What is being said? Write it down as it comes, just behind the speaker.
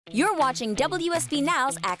You're watching WSB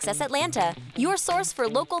Now's Access Atlanta, your source for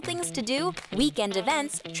local things to do, weekend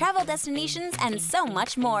events, travel destinations, and so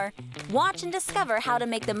much more. Watch and discover how to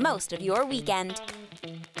make the most of your weekend.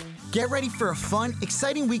 Get ready for a fun,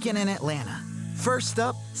 exciting weekend in Atlanta. First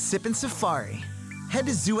up, Sippin' Safari. Head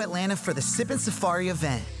to Zoo Atlanta for the Sippin' Safari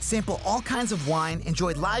event. Sample all kinds of wine,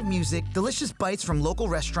 enjoy live music, delicious bites from local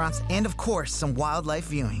restaurants, and of course, some wildlife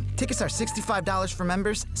viewing. Tickets are $65 for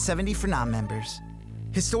members, $70 for non-members.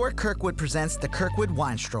 Historic Kirkwood presents the Kirkwood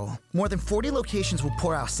Wine Stroll. More than 40 locations will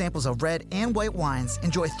pour out samples of red and white wines.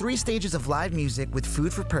 Enjoy 3 stages of live music with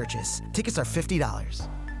food for purchase. Tickets are $50.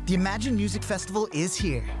 The Imagine Music Festival is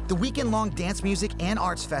here. The weekend-long dance music and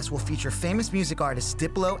arts fest will feature famous music artists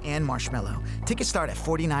Diplo and Marshmello. Tickets start at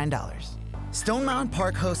 $49. Stone Mountain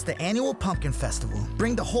Park hosts the annual Pumpkin Festival.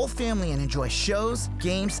 Bring the whole family and enjoy shows,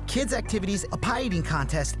 games, kids' activities, a pie eating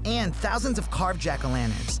contest, and thousands of carved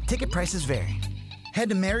jack-o'-lanterns. Ticket prices vary. Head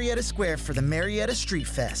to Marietta Square for the Marietta Street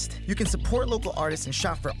Fest. You can support local artists and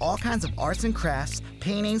shop for all kinds of arts and crafts,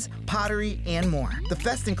 paintings, pottery, and more. The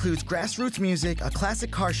fest includes grassroots music, a classic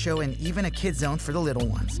car show, and even a kid zone for the little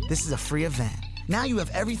ones. This is a free event. Now you have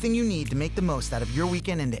everything you need to make the most out of your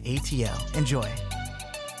weekend into ATL. Enjoy.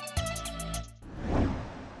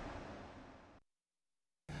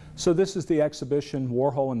 So this is the exhibition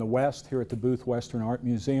Warhol in the West here at the Booth Western Art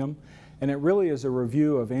Museum. And it really is a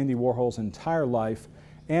review of Andy Warhol's entire life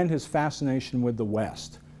and his fascination with the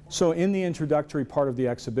West. So in the introductory part of the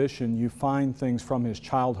exhibition, you find things from his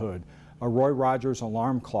childhood, a Roy Rogers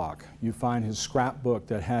alarm clock. You find his scrapbook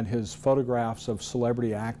that had his photographs of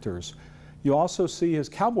celebrity actors. You also see his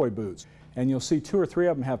cowboy boots, and you'll see 2 or 3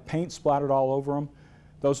 of them have paint splattered all over them.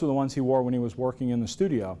 Those are the ones he wore when he was working in the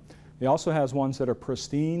studio. He also has ones that are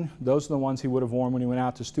pristine. Those are the ones he would have worn when he went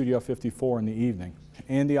out to Studio 54 in the evening.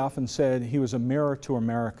 Andy often said he was a mirror to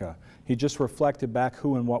America. He just reflected back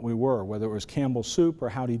who and what we were, whether it was Campbell's Soup or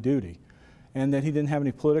Howdy Doody. And that he didn't have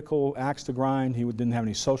any political axe to grind, he didn't have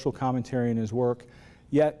any social commentary in his work.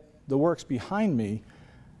 Yet the works behind me,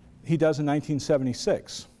 he does in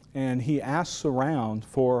 1976. And he asks around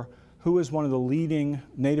for who is one of the leading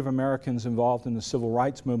Native Americans involved in the civil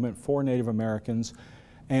rights movement for Native Americans.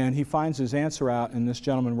 And he finds his answer out in this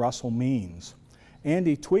gentleman, Russell Means.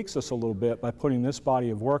 Andy tweaks us a little bit by putting this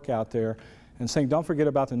body of work out there and saying, don't forget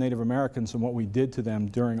about the Native Americans and what we did to them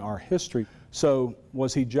during our history. So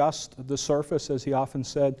was he just the surface, as he often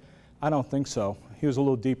said? I don't think so. He was a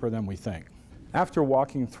little deeper than we think. After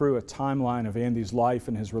walking through a timeline of Andy's life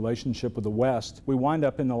and his relationship with the West, we wind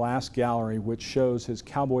up in the last gallery, which shows his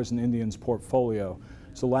Cowboys and Indians portfolio.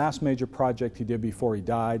 It's the last major project he did before he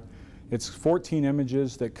died. It's 14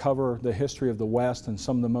 images that cover the history of the West and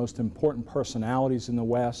some of the most important personalities in the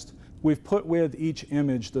West. We've put with each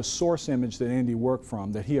image the source image that Andy worked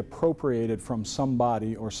from, that he appropriated from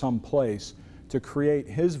somebody or some place to create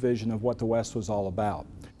his vision of what the West was all about.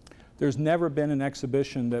 There's never been an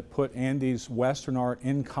exhibition that put Andy's Western art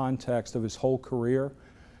in context of his whole career.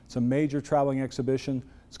 It's a major traveling exhibition.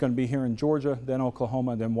 It's going to be here in Georgia, then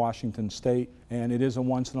Oklahoma, then Washington State, and it is a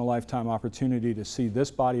once-in-a-lifetime opportunity to see this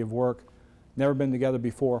body of work. Never been together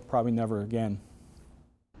before, probably never again.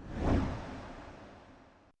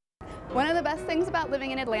 One of the best things about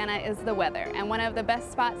living in Atlanta is the weather, and one of the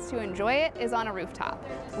best spots to enjoy it is on a rooftop.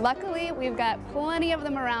 Luckily, we've got plenty of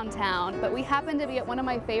them around town, but we happen to be at one of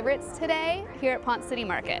my favorites today here at Ponce City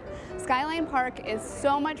Market. Skyline Park is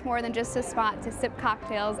so much more than just a spot to sip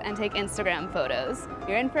cocktails and take Instagram photos.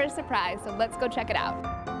 You're in for a surprise, so let's go check it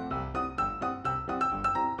out.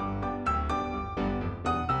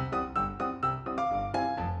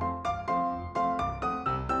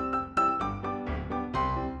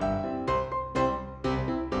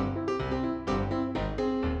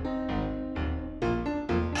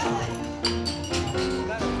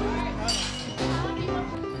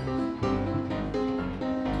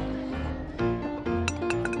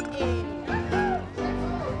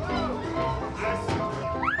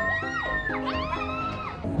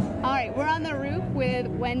 We're on the roof with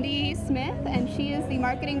Wendy Smith, and she is the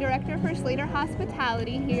marketing director for Slater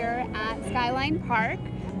Hospitality here at Skyline Park.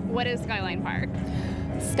 What is Skyline Park?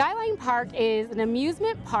 Skyline Park is an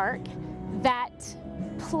amusement park that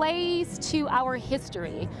plays to our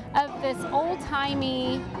history of this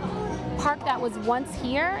old-timey park that was once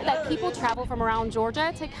here that people travel from around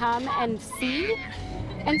Georgia to come and see.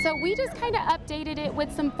 And so we just kind of updated it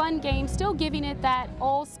with some fun games, still giving it that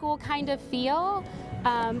old school kind of feel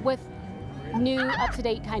with new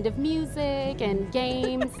up-to-date kind of music and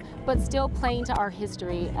games, but still playing to our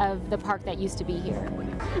history of the park that used to be here.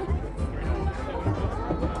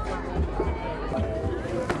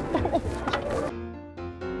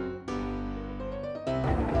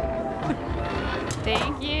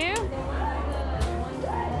 Thank you.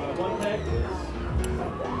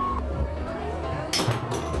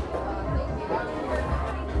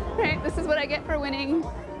 All right, this is what I get for winning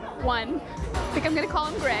one. I think I'm gonna call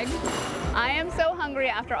him Greg. I am so hungry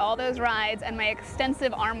after all those rides and my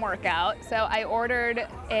extensive arm workout, so I ordered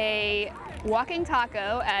a walking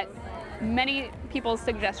taco at many people's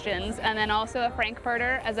suggestions, and then also a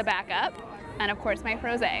Frankfurter as a backup, and of course my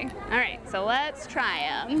frosé. All right, so let's try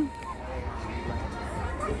them.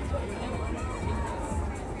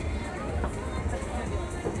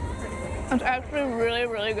 It's actually really,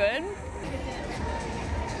 really good.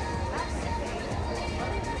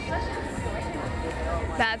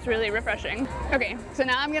 That's really refreshing. Okay, so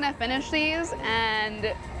now I'm gonna finish these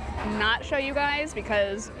and not show you guys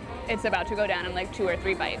because it's about to go down in like 2 or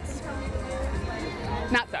 3 bites.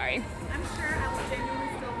 Not sorry. I'm sure I will genuinely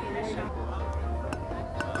still be in a show.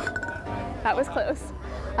 That was close.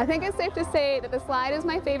 I think it's safe to say that the slide is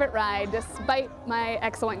my favorite ride despite my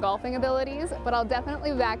excellent golfing abilities, but I'll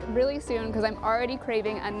definitely be back really soon because I'm already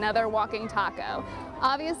craving another walking taco.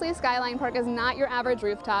 Obviously, Skyline Park is not your average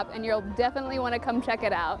rooftop and you'll definitely want to come check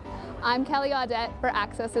it out. I'm Kelly Audette for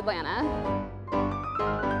Access Atlanta.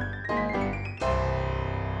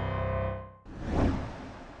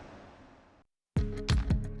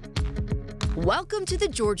 Welcome to the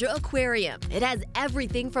Georgia Aquarium. It has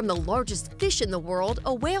everything from the largest fish in the world,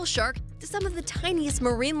 a whale shark, to some of the tiniest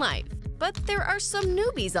marine life. But there are some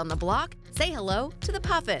newbies on the block. Say hello to the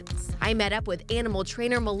puffins. I met up with animal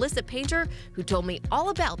trainer Melissa Painter, who told me all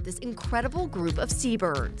about this incredible group of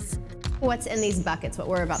seabirds. What's in these buckets, what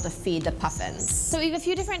we're about to feed the puffins? So we have a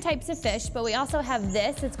few different types of fish, but we also have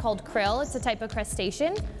this. It's called krill. It's a type of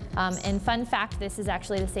crustacean. And fun fact, this is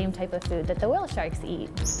actually the same type of food that the whale sharks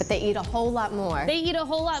eat. But they eat a whole lot more. They eat a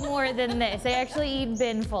whole lot more than this. They actually eat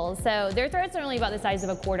binfuls. So their throats are only about the size of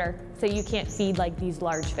a quarter. So you can't feed like these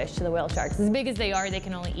large fish to the whale sharks. As big as they are, they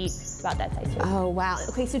can only eat about that size food. Oh, wow.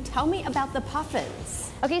 Okay, so tell me about the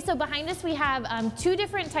puffins. Okay, so behind us we have 2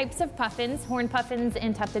 different types of puffins, horned puffins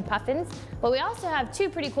and tufted puffins. But we also have 2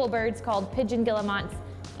 pretty cool birds called pigeon guillemots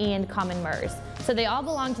and common murres. So they all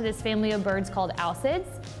belong to this family of birds called alcids,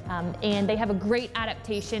 and they have a great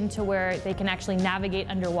adaptation to where they can actually navigate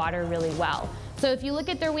underwater really well. So if you look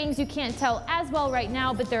at their wings, you can't tell as well right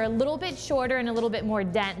now, but they're a little bit shorter and a little bit more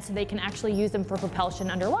dense, so they can actually use them for propulsion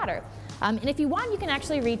underwater. And if you want, you can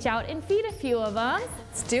actually reach out and feed a few of them.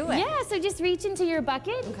 Let's do it. Yeah, so just reach into your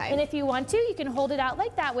bucket, okay. And if you want to, you can hold it out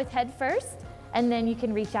like that with head first, and then you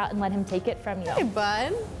can reach out and let him take it from you. Hey,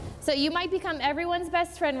 bud. So you might become everyone's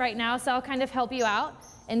best friend right now, so I'll kind of help you out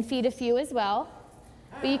and feed a few as well.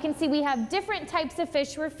 But you can see we have different types of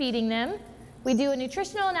fish we're feeding them. We do a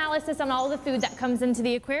nutritional analysis on all the food that comes into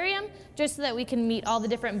the aquarium, just so that we can meet all the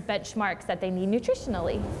different benchmarks that they need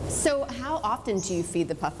nutritionally. So how often do you feed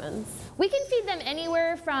the puffins? We can feed them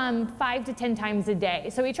anywhere from 5 to 10 times a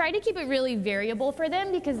day. So we try to keep it really variable for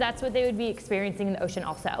them because that's what they would be experiencing in the ocean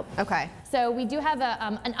also. Okay. So we do have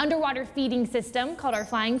an underwater feeding system called our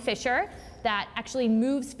Flying Fisher that actually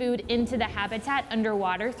moves food into the habitat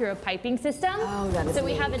underwater through a piping system. Oh, that is So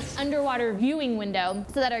we neat. have an underwater viewing window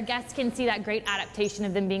so that our guests can see that great adaptation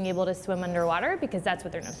of them being able to swim underwater because that's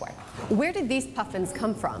what they're known for. Where did these puffins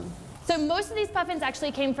come from? So most of these puffins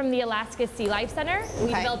actually came from the Alaska Sea Life Center. We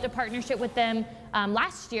Okay. developed a partnership with them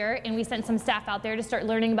last year, and we sent some staff out there to start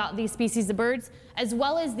learning about these species of birds, as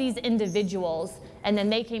well as these individuals. And then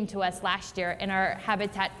they came to us last year, and our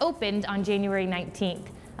habitat opened on January 19th.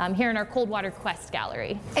 Here in our Coldwater Quest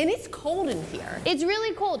Gallery. And it's cold in here. It's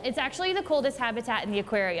really cold. It's actually the coldest habitat in the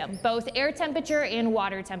aquarium, both air temperature and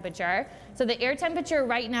water temperature. So the air temperature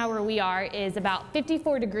right now where we are is about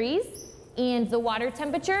 54 degrees, and the water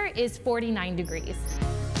temperature is 49 degrees.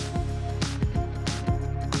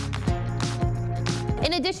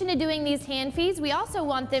 In addition to doing these hand feeds, we also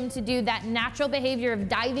want them to do that natural behavior of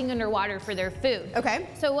diving underwater for their food. Okay.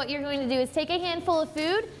 So what you're going to do is take a handful of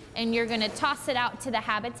food and you're going to toss it out to the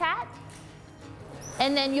habitat.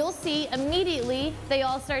 And then you'll see immediately they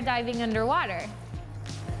all start diving underwater.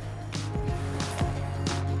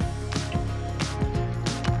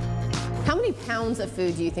 How many pounds of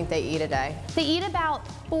food do you think they eat a day? They eat about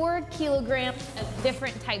 4 kilograms of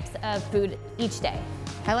different types of food each day.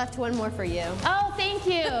 I left one more for you. Oh, thank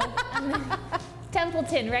you.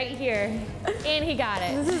 Templeton right here. And he got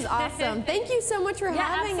it. This is awesome. Thank you so much for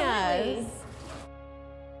having absolutely. us.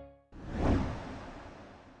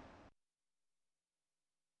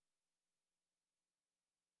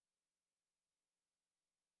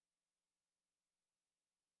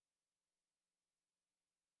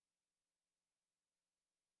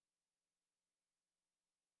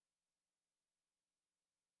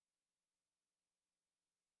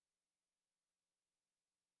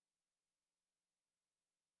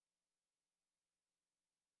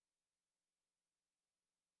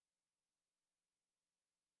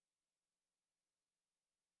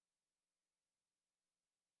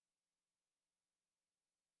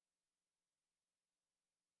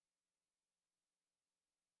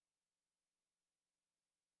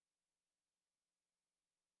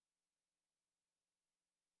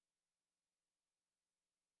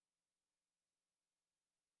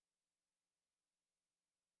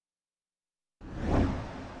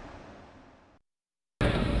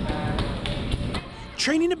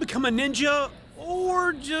 Training to become a ninja,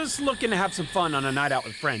 or just looking to have some fun on a night out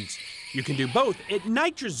with friends? You can do both at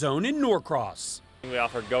Nitro Zone in Norcross. We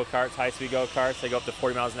offer go-karts, high-speed go-karts. They go up to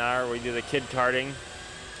 40 miles an hour. We do the kid karting.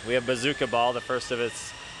 We have bazooka ball, the first of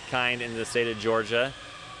its kind in the state of Georgia.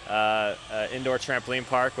 Indoor trampoline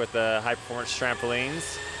park with the high-performance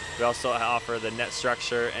trampolines. We also offer the net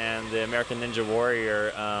structure and the American Ninja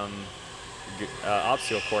Warrior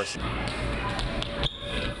obstacle course.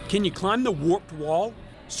 Can you climb the warped wall?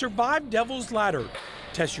 Survive Devil's Ladder.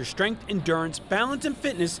 Test your strength, endurance, balance, and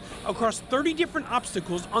fitness across 30 different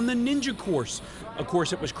obstacles on the Ninja Course, a course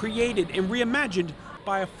that was created and reimagined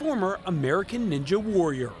by a former American Ninja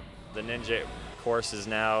Warrior. The Ninja course is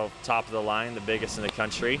now top of the line, the biggest in the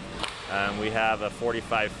country. We have a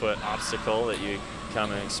 45-foot obstacle that you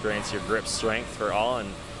come and experience your grip strength for all,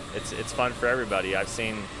 and it's fun for everybody. I've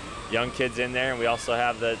seen young kids in there, and we also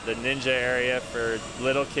have the ninja area for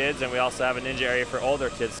little kids, and we also have a ninja area for older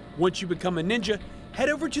kids. Once you become a ninja, head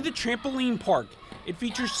over to the trampoline park. It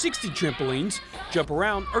features 60 trampolines. Jump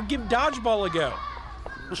around or give dodgeball a go.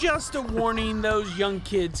 Just a warning, those young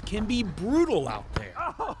kids can be brutal out there.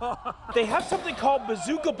 They have something called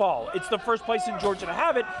bazooka ball. It's the first place in Georgia to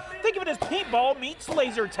have it. Think of it as paintball meets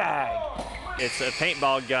laser tag. It's a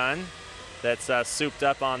paintball gun that's souped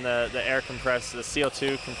up on the air compressed, the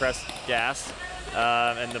CO2 compressed gas,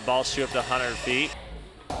 and the balls shoot up to 100 feet.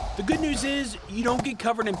 The good news is you don't get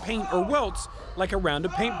covered in paint or welts like a round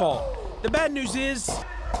of paintball. The bad news is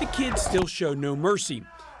the kids still show no mercy.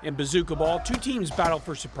 In bazooka ball, two teams battle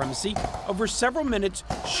for supremacy over several minutes,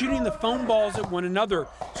 shooting the foam balls at one another,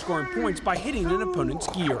 scoring points by hitting an opponent's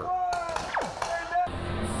gear.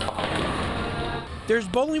 There's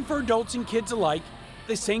bowling for adults and kids alike.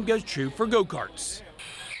 The same goes true for go-karts.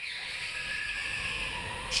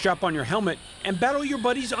 Strap on your helmet and battle your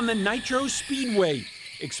buddies on the Nitro Speedway.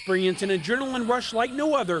 Experience an adrenaline rush like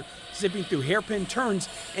no other, zipping through hairpin turns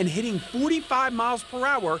and hitting 45 miles per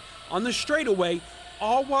hour on the straightaway,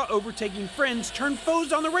 all while overtaking friends turned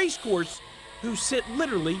foes on the race course who sit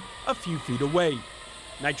literally a few feet away.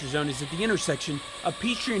 Nitro Zone is at the intersection of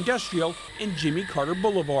Peachtree Industrial and Jimmy Carter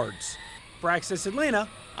Boulevards. For Access Atlanta,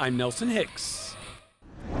 I'm Nelson Hicks.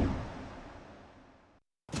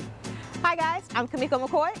 Hi guys, I'm Kamiko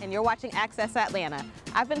McCoy and you're watching Access Atlanta.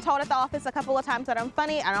 I've been told at the office a couple of times that I'm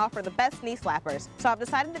funny and I offer the best knee slappers. So I've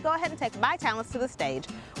decided to go ahead and take my talents to the stage.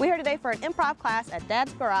 We're here today for an improv class at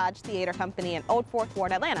Dad's Garage Theater Company in Old Fourth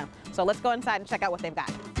Ward, Atlanta. So let's go inside and check out what they've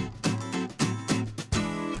got.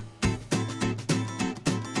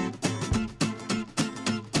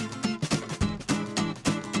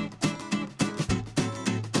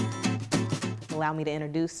 Allow me to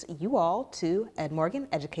introduce you all to Ed Morgan,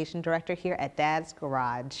 Education Director here at Dad's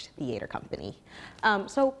Garage Theater Company.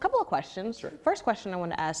 So a couple of questions. Sure. First question I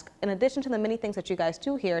want to ask, in addition to the many things that you guys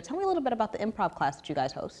do here, tell me a little bit about the improv class that you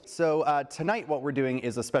guys host. So tonight what we're doing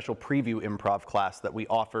is a special preview improv class that we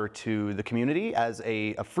offer to the community as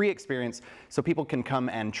a free experience so people can come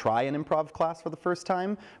and try an improv class for the first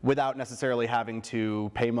time without necessarily having to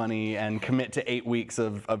pay money and commit to 8 weeks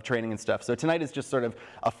of training and stuff. So tonight is just sort of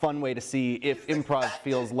a fun way to see if improv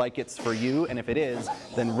feels like it's for you, and if it is,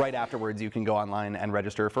 then right afterwards you can go online and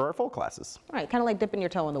register for our full classes. All right, kind of like dipping your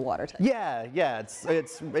toe in the water. Yeah,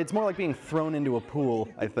 it's more like being thrown into a pool,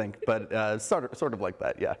 I think, but sort of like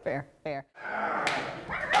that, yeah. Fair, fair.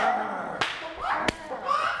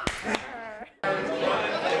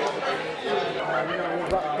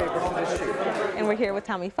 And we're here with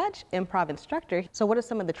Tommy Futch, improv instructor. So what are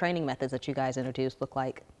some of the training methods that you guys introduced look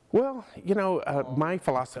like? Well, you know, my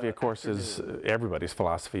philosophy, of course, is everybody's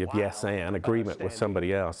philosophy of yes and agreement with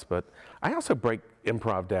somebody else. But I also break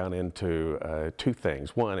improv down into two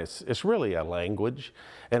things. One, it's really a language,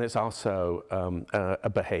 and it's also a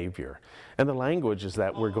behavior. And the language is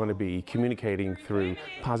that we're going to be communicating through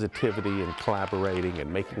positivity and collaborating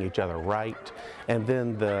and making each other right. And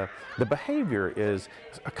then the behavior is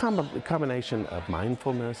a combination of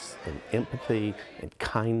mindfulness and empathy and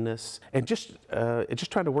kindness, and just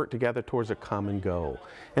trying to work together towards a common goal.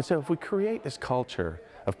 And so if we create this culture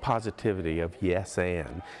of positivity, of yes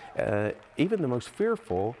and, even the most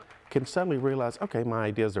fearful can suddenly realize, okay, my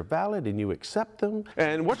ideas are valid and you accept them.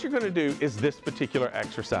 And what you're going to do is this particular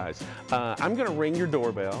exercise. I'm going to ring your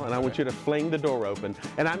doorbell and I want you to fling the door open,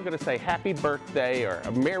 and I'm going to say happy birthday or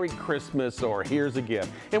a Merry Christmas or here's a gift.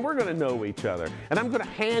 And we're going to know each other. And I'm going to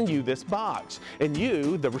hand you this box. And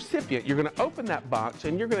you, the recipient, you're going to open that box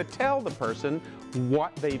and you're going to tell the person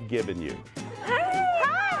what they've given you. Hey,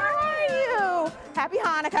 hi, how are you? Happy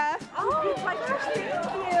Hanukkah. Oh my gosh,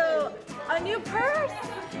 thank you. A new purse?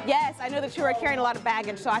 Yes, I know that you were carrying a lot of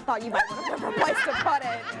baggage, so I thought you might want a different place to put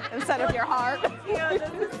it instead of your heart. Yeah,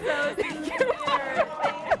 this is so sweet.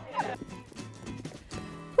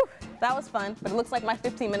 That was fun, but it looks like my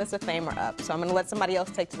 15 minutes of fame are up, so I'm gonna let somebody else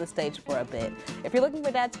take to the stage for a bit. If you're looking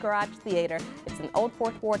for Dad's Garage Theater, it's in Old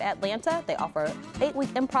Fourth Ward, Atlanta. They offer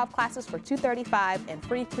 8-week improv classes for $235 and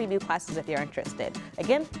free preview classes if you're interested.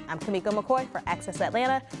 Again, I'm Kamiko McCoy for Access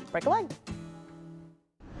Atlanta. Break a leg.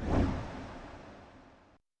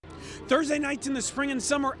 Thursday nights in the spring and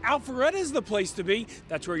summer, Alpharetta is the place to be.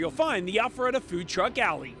 That's where you'll find the Alpharetta Food Truck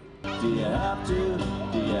Alley. Do you have to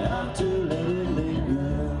let it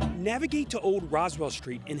linger? Navigate to Old Roswell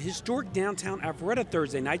Street in historic downtown Alpharetta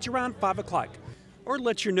Thursday nights around 5 o'clock, or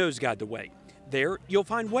let your nose guide the way. There, you'll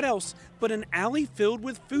find what else but an alley filled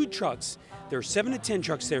with food trucks. There are 7 to 10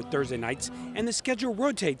 trucks there Thursday nights, and the schedule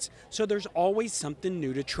rotates, so there's always something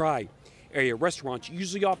new to try. Area restaurants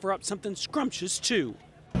usually offer up something scrumptious too.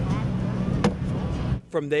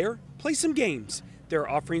 From there, play some games. There are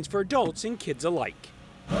offerings for adults and kids alike.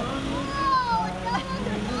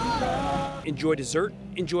 Enjoy dessert,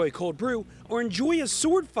 enjoy a cold brew, or enjoy a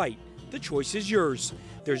sword fight. The choice is yours.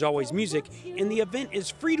 There's always music, and the event is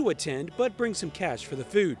free to attend, but bring some cash for the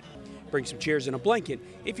food. Bring some chairs and a blanket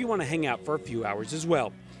if you want to hang out for a few hours as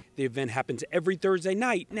well. The event happens every Thursday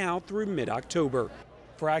night now through mid-October.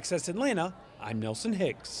 For Access Atlanta, I'm Nelson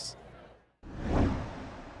Hicks.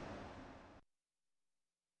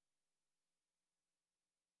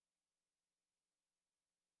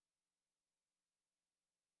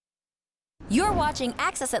 You're watching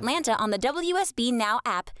Access Atlanta on the WSB Now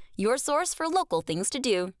app, your source for local things to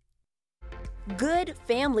do. Good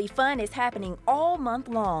family fun is happening all month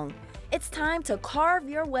long. It's time to carve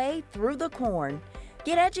your way through the corn.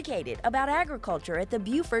 Get educated about agriculture at the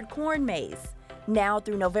Buford Corn Maze. Now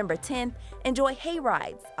through November 10th, enjoy hay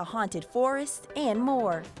rides, a haunted forest, and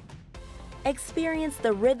more. Experience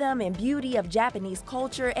the rhythm and beauty of Japanese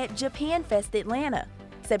culture at Japan Fest Atlanta,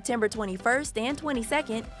 September 21st and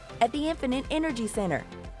 22nd at the Infinite Energy Center.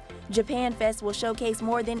 Japan Fest will showcase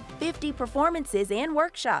more than 50 performances and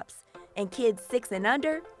workshops, and kids 6 and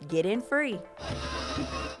under get in free.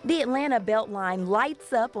 The Atlanta Beltline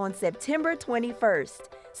lights up on September 21st,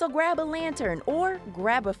 so grab a lantern or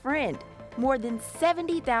grab a friend. More than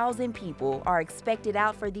 70,000 people are expected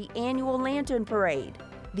out for the annual Lantern Parade.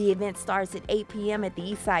 The event starts at 8 p.m. at the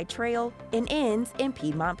Eastside Trail and ends in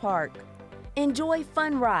Piedmont Park. Enjoy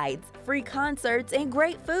fun rides, free concerts, and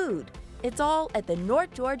great food. It's all at the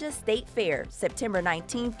North Georgia State Fair, September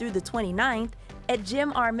 19th through the 29th at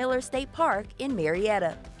Jim R. Miller State Park in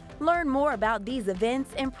Marietta. Learn more about these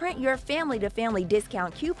events and print your family-to-family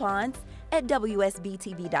discount coupons at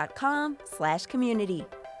WSB-TV.com/community.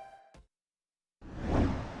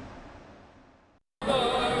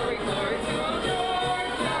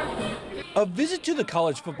 A visit to the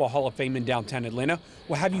College Football Hall of Fame in downtown Atlanta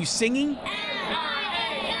will have you singing,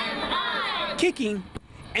 kicking,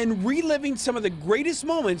 and reliving some of the greatest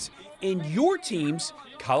moments in your team's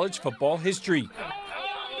college football history.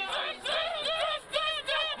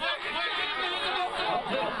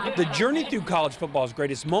 The journey through college football's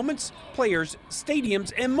greatest moments, players,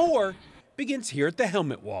 stadiums, and more begins here at the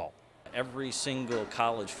Helmet Wall. Every single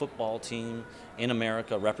college football team in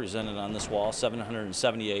America represented on this wall,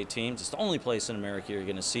 778 teams. It's the only place in America you're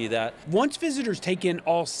going to see that. Once visitors take in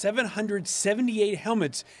all 778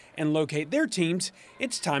 helmets and locate their teams,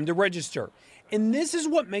 it's time to register. And this is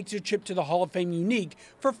what makes a trip to the Hall of Fame unique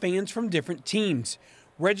for fans from different teams.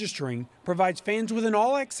 Registering provides fans with an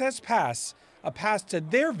all-access pass, a pass to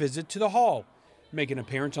their visit to the Hall. Make an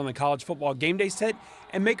appearance on the college football game day set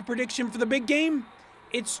and make a prediction for the big game.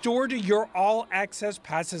 It's stored to your all-access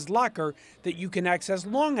passes locker that you can access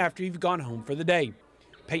long after you've gone home for the day.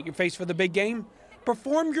 Paint your face for the big game.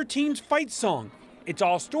 Perform your team's fight song. It's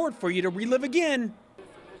all stored for you to relive again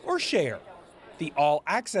or share. The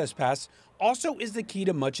all-access pass also is the key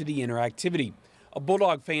to much of the interactivity. A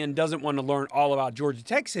Bulldog fan doesn't want to learn all about Georgia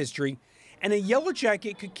Tech's history, and a Yellow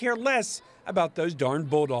Jacket could care less about those darn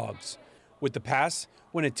Bulldogs. With the pass,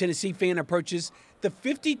 when a Tennessee fan approaches the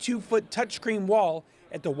 52-foot touchscreen wall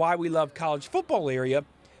at the Why We Love College Football area,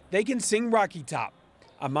 they can sing Rocky Top.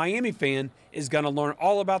 A Miami fan is going to learn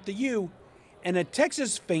all about the U, and a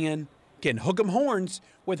Texas fan can hook 'em horns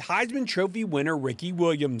with Heisman Trophy winner Ricky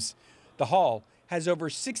Williams. The Hall has over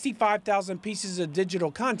 65,000 pieces of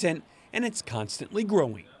digital content, and it's constantly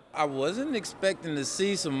growing. I wasn't expecting to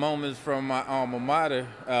see some moments from my alma mater,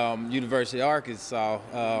 University of Arkansas.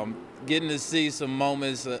 Getting to see some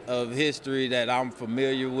moments of history that I'm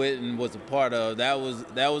familiar with and was a part of, that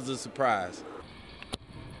was a surprise.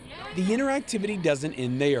 The interactivity doesn't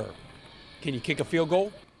end there. Can you kick a field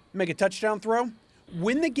goal? Make a touchdown throw?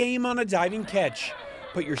 Win the game on a diving catch.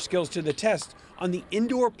 Put your skills to the test on the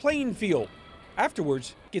indoor playing field.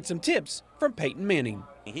 Afterwards, get some tips from Peyton Manning.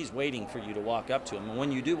 He's waiting for you to walk up to him, and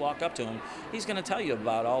when you do walk up to him, he's going to tell you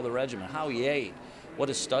about all the regimen, how he ate, what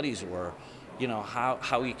his studies were, you know,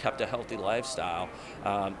 how he kept a healthy lifestyle.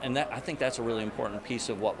 And I think that's a really important piece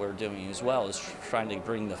of what we're doing as well, is trying to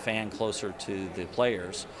bring the fan closer to the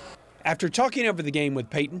players. After talking over the game with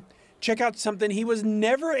Peyton, check out something he was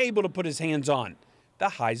never able to put his hands on, the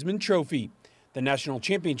Heisman Trophy. The National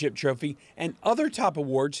Championship Trophy and other top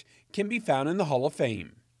awards can be found in the Hall of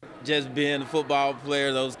Fame. Just being a football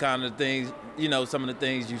player, those kind of things, you know, some of the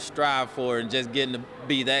things you strive for, and just getting to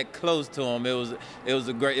be that close to them, it was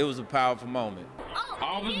a powerful moment.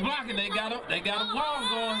 Always blocking, they got a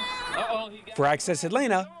wall going. For Access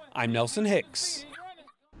Atlanta, I'm Nelson Hicks.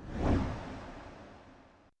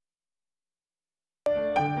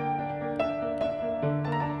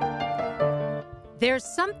 There's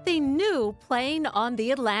something new playing on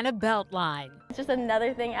the Atlanta Beltline. It's just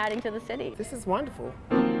another thing adding to the city. This is wonderful.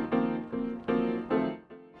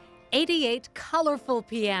 88 colorful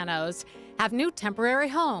pianos have new temporary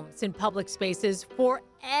homes in public spaces for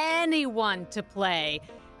anyone to play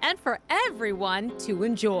and for everyone to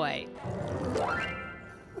enjoy.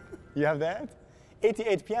 You have that?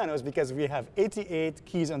 88 pianos because we have 88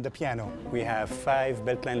 keys on the piano. We have 5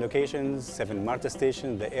 Beltline locations, 7 MARTA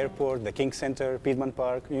stations, the airport, the King Center, Piedmont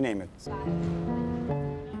Park, you name it.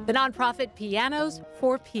 The nonprofit Pianos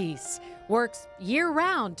for Peace works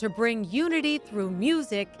year-round to bring unity through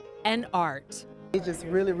music and art. It just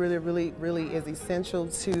really is essential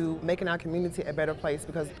to making our community a better place,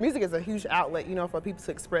 because music is a huge outlet, you know, for people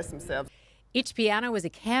to express themselves. Each piano is a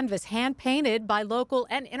canvas hand-painted by local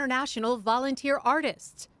and international volunteer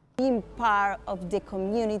artists. Being part of the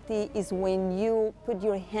community is when you put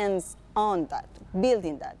your hands on that,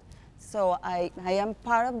 building that. So I am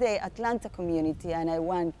part of the Atlanta community, and I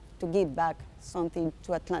want to give back something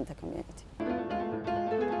to Atlanta community.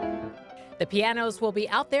 The pianos will be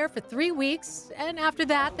out there for 3 weeks, and after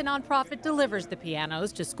that, the nonprofit delivers the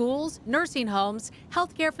pianos to schools, nursing homes,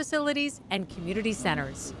 healthcare facilities, and community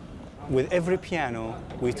centers. With every piano,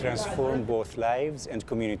 we transform both lives and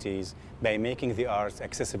communities by making the arts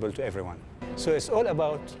accessible to everyone. So it's all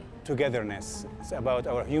about togetherness. It's about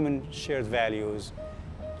our human shared values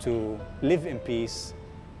to live in peace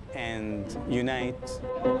and unite.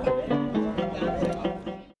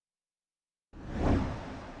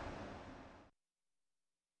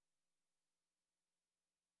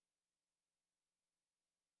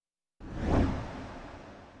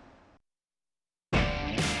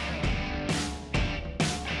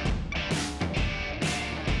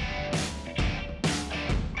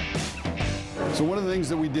 So one of the things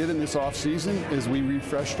that we did in this off-season is we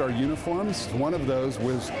refreshed our uniforms. One of those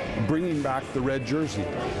was bringing back the red jersey.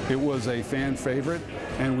 It was a fan favorite,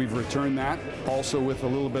 and we've returned that, also with a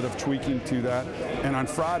little bit of tweaking to that. And on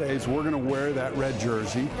Fridays, we're going to wear that red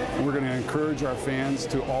jersey. We're going to encourage our fans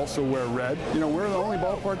to also wear red. You know, we're the only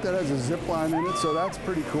ballpark that has a zip line in it, so that's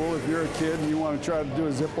pretty cool. If you're a kid and you want to try to do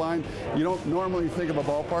a zip line, you don't normally think of a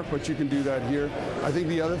ballpark, but you can do that here. I think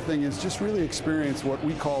the other thing is just really experience what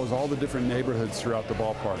we call is all the different neighborhoods throughout the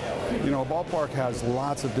ballpark. You know, a ballpark has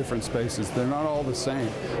lots of different spaces. They're not all the same.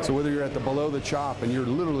 So whether you're at the below the chop and you're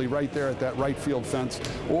literally right there at that right field fence,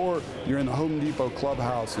 or you're in the Home Depot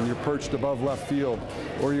clubhouse and you're perched above left field,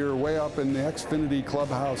 or you're way up in the Xfinity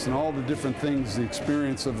clubhouse and all the different things, the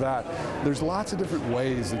experience of that. There's lots of different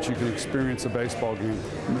ways that you can experience a baseball game.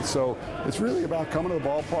 So it's really about coming to the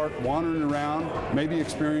ballpark, wandering around, maybe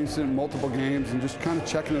experiencing multiple games and just kind of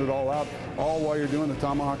checking it all out, all while you're doing the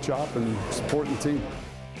tomahawk chop and supporting the team.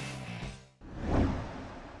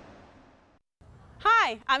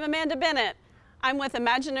 Hi, I'm Amanda Bennett. I'm with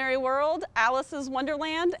Imaginary World, Alice's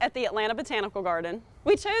Wonderland at the Atlanta Botanical Garden.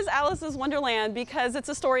 We chose Alice's Wonderland because it's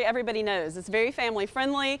a story everybody knows. It's very family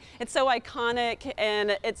friendly, it's so iconic,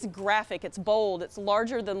 and it's graphic, it's bold, it's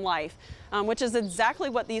larger than life, which is exactly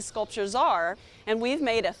what these sculptures are. And we've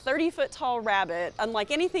made a 30-foot tall rabbit, unlike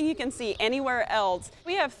anything you can see anywhere else.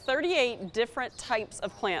 We have 38 different types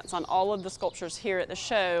of plants on all of the sculptures here at the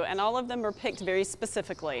show, and all of them are picked very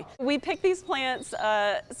specifically. We picked these plants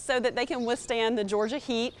so that they can withstand the Georgia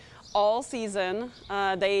heat all season.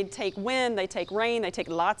 They take wind, they take rain, they take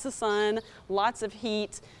lots of sun, lots of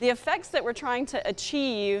heat. The effects that we're trying to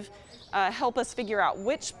achieve help us figure out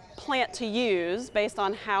which plant to use based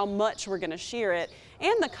on how much we're going to shear it.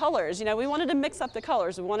 and the colors. You know, we wanted to mix up the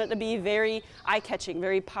colors. We wanted it to be very eye-catching,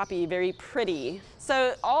 very poppy, very pretty.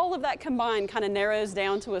 So all of that combined kind of narrows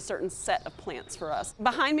down to a certain set of plants for us.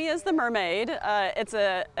 Behind me is the mermaid. It's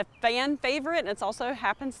a fan favorite, and it also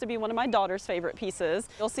happens to be one of my daughter's favorite pieces.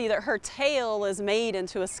 You'll see that her tail is made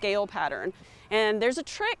into a scale pattern. And there's a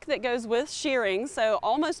trick that goes with shearing, so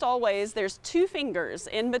almost always there's 2 fingers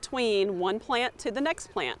in between one plant to the next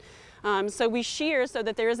plant. So we shear so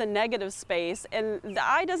that there is a negative space, and the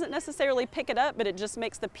eye doesn't necessarily pick it up, but it just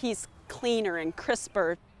makes the piece cleaner and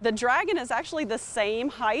crisper. The dragon is actually the same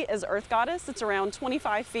height as Earth Goddess. It's around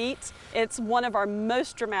 25 feet. It's one of our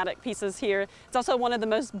most dramatic pieces here. It's also one of the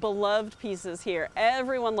most beloved pieces here.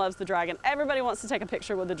 Everyone loves the dragon. Everybody wants to take a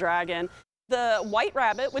picture with the dragon. The white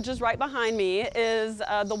rabbit, which is right behind me, is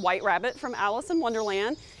the white rabbit from Alice in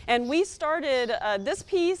Wonderland. And we started this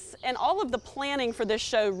piece, and all of the planning for this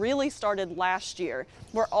show really started last year.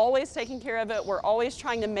 We're always taking care of it. We're always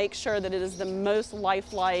trying to make sure that it is the most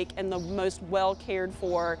lifelike and the most well cared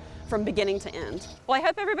for from beginning to end. Well, I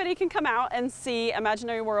hope everybody can come out and see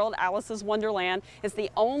Imaginary World, Alice's Wonderland. It's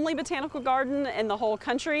the only botanical garden in the whole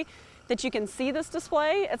country that you can see this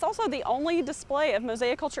display. It's also the only display of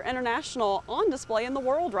Mosaiculture International on display in the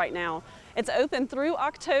world right now. It's open through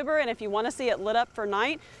October, and if you want to see it lit up for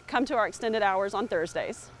night, come to our extended hours on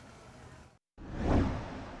Thursdays.